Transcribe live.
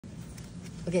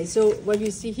Okay, so what you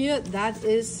see here, that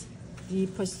is the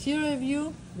posterior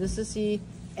view. This is the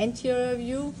anterior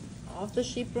view of the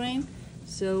sheep brain.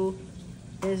 So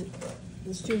the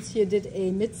students here did a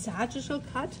mid-sagittal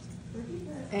cut.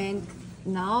 And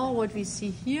now what we see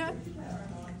here,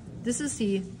 this is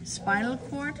the spinal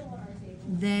cord.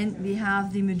 Then we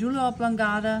have the medulla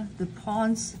oblongata, the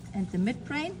pons, and the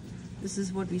midbrain. This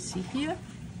is what we see here.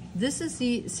 This is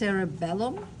the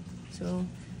cerebellum, so,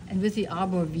 and with the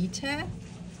arbor vitae.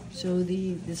 So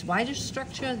this whitish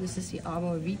structure, this is the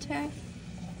arbor vitae.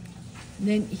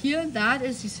 Then here, that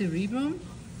is the cerebrum.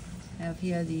 I have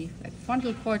here the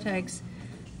frontal cortex.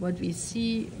 What we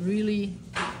see really,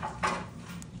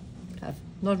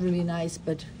 not really nice,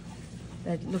 but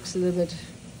that looks a little bit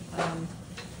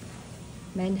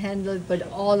manhandled, but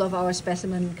all of our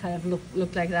specimens kind of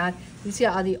look like that. These here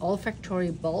are the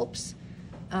olfactory bulbs,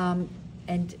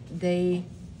 and they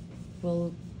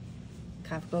will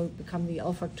kind of become the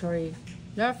olfactory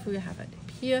nerve. We have it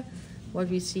here. What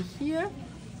we see here,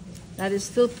 that is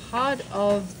still part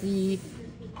of the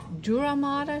dura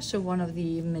mater, so one of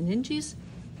the meninges.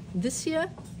 This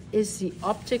here is the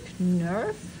optic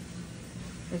nerve.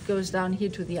 It goes down here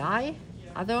to the eye.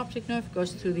 Other optic nerve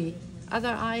goes to the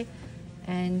other eye.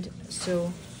 And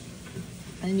so,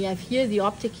 and we have here the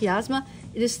optic chiasma.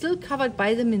 It is still covered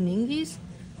by the meninges,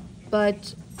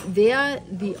 but there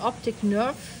the optic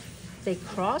nerve, they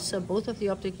cross, so both of the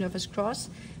optic nerves cross.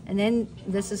 And then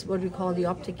this is what we call the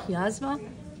optic chiasma.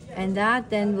 And that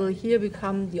then will here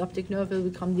become, the optic nerve will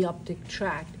become the optic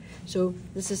tract. So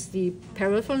this is the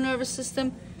peripheral nervous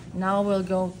system. Now we'll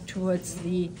go towards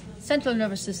the central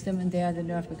nervous system, and there the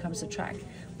nerve becomes a tract.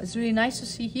 What's really nice to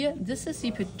see here, this is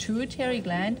the pituitary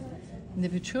gland. And the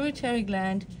pituitary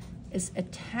gland is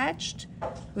attached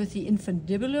with the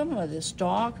infundibulum, or the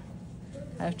stalk,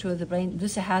 to the brain.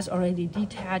 This has already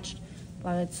detached,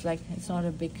 but it's not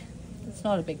a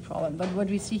big problem. But what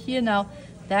we see here now,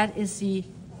 that is the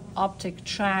optic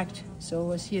tract. So it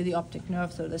was here the optic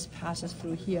nerve, so this passes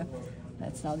through here.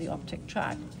 That's now the optic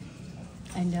tract.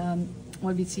 And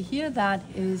what we see here, that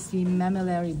is the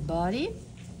mammillary body.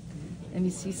 And we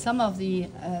see some of the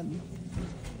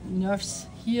nerves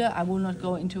here. I will not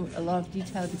go into a lot of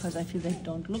detail because I feel they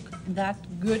don't look that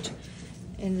good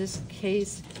in this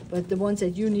case. But the ones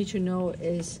that you need to know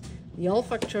is the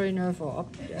olfactory nerve, or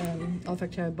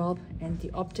olfactory bulb, and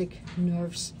the optic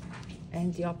nerves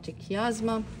and the optic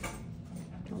chiasma.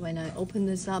 When I open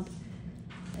this up,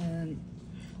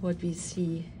 what we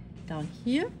see down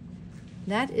here,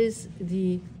 that is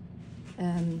the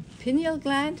pineal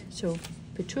gland. So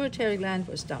pituitary gland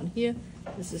was down here.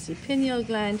 This is the pineal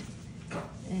gland.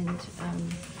 And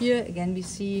here again we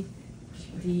see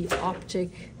the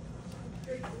optic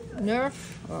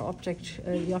nerve, or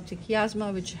the optic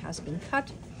chiasma, which has been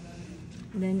cut.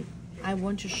 And then I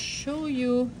want to show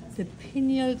you the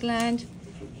pineal gland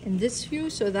in this view.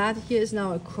 So that here is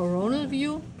now a coronal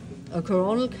view, a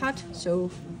coronal cut,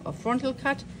 so a frontal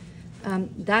cut.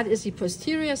 That is the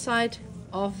posterior side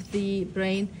of the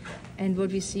brain. And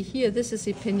what we see here, this is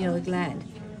the pineal gland.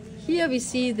 Here we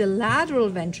see the lateral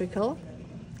ventricle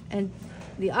and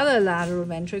the other lateral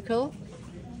ventricle.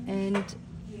 And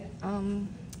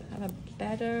have a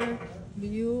better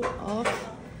view of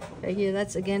right here.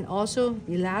 That's again also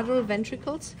the lateral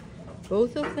ventricles,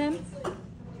 both of them.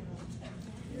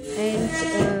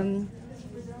 And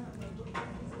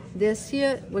there's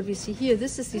here, what we see here,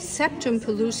 this is the septum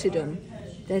pellucidum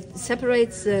that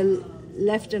separates the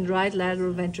left and right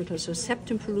lateral ventricle. So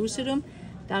septum pellucidum.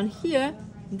 Down here,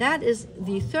 that is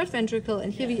the third ventricle,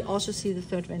 and here we also see the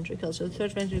third ventricle. So the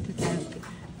third ventricle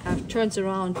kind of turns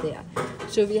around there.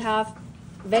 So we have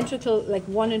ventricle like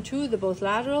 1 and 2, they're both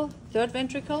lateral, third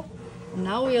ventricle.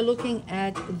 Now we are looking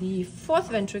at the fourth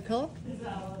ventricle.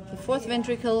 The fourth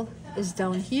ventricle is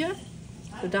down here.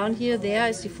 So down here, there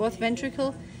is the fourth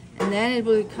ventricle, and then it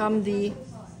will become the,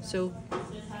 so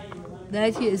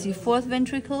that here is the fourth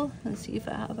ventricle. Let's see if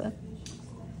I have a,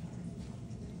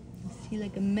 see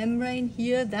like a membrane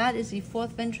here. That is the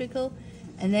fourth ventricle,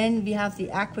 and then we have the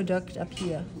aqueduct up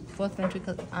here. Fourth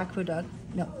ventricle, aqueduct.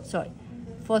 No, sorry,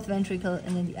 fourth ventricle,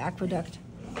 and then the aqueduct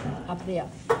up there.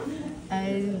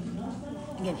 And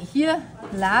again here,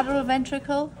 lateral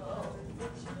ventricle,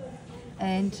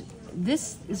 and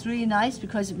this is really nice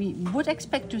because we would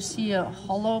expect to see a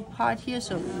hollow part here,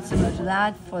 so it's similar to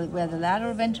that for where the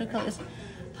lateral ventricle is.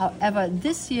 However,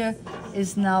 this here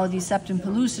is now the septum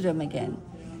pellucidum again.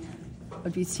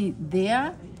 What we see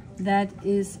there, that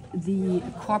is the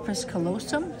corpus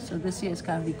callosum. So this here is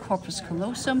kind of the corpus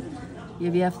callosum.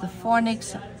 Here we have the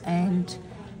fornix, and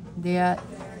there,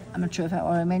 I'm not sure if I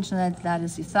already mentioned that, that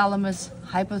is the thalamus,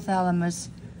 hypothalamus,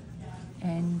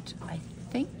 And I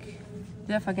think,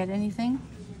 did I forget anything?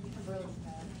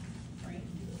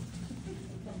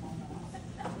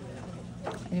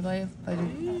 Anybody?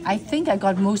 I think I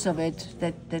got most of it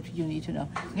that you need to know.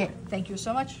 Okay, thank you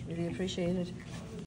so much. Really appreciate it.